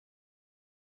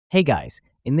Hey guys,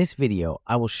 in this video,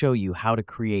 I will show you how to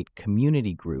create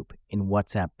community group in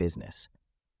WhatsApp Business.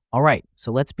 All right, so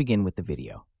let's begin with the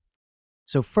video.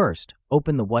 So first,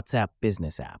 open the WhatsApp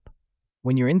Business app.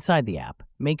 When you're inside the app,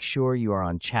 make sure you are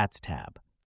on Chats tab.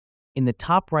 In the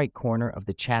top right corner of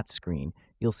the chat screen,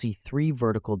 you'll see three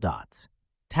vertical dots.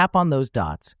 Tap on those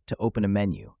dots to open a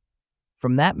menu.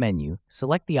 From that menu,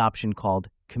 select the option called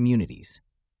Communities.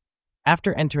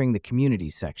 After entering the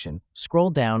Communities section,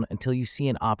 scroll down until you see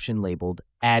an option labeled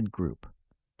Add Group.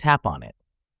 Tap on it.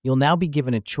 You'll now be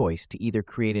given a choice to either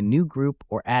create a new group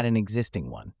or add an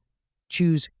existing one.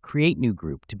 Choose Create New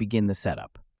Group to begin the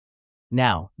setup.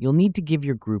 Now, you'll need to give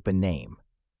your group a name.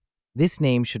 This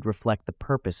name should reflect the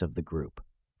purpose of the group.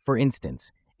 For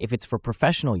instance, if it's for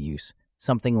professional use,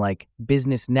 something like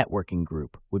Business Networking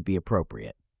Group would be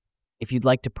appropriate. If you'd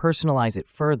like to personalize it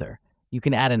further, you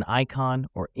can add an icon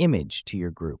or image to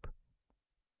your group.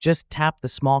 Just tap the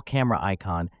small camera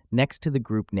icon next to the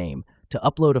group name to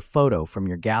upload a photo from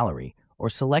your gallery or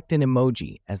select an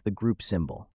emoji as the group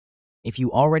symbol. If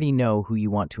you already know who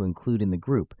you want to include in the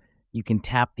group, you can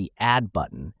tap the Add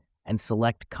button and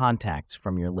select contacts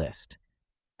from your list.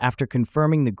 After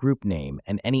confirming the group name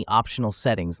and any optional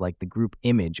settings like the group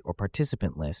image or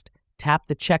participant list, tap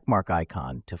the checkmark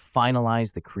icon to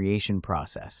finalize the creation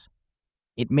process.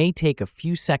 It may take a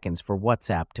few seconds for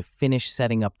WhatsApp to finish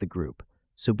setting up the group,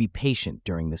 so be patient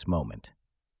during this moment.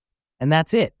 And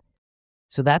that's it.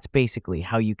 So that's basically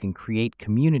how you can create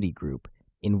community group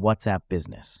in WhatsApp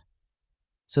Business.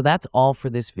 So that's all for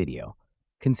this video.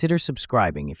 Consider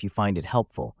subscribing if you find it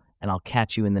helpful, and I'll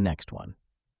catch you in the next one.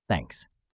 Thanks.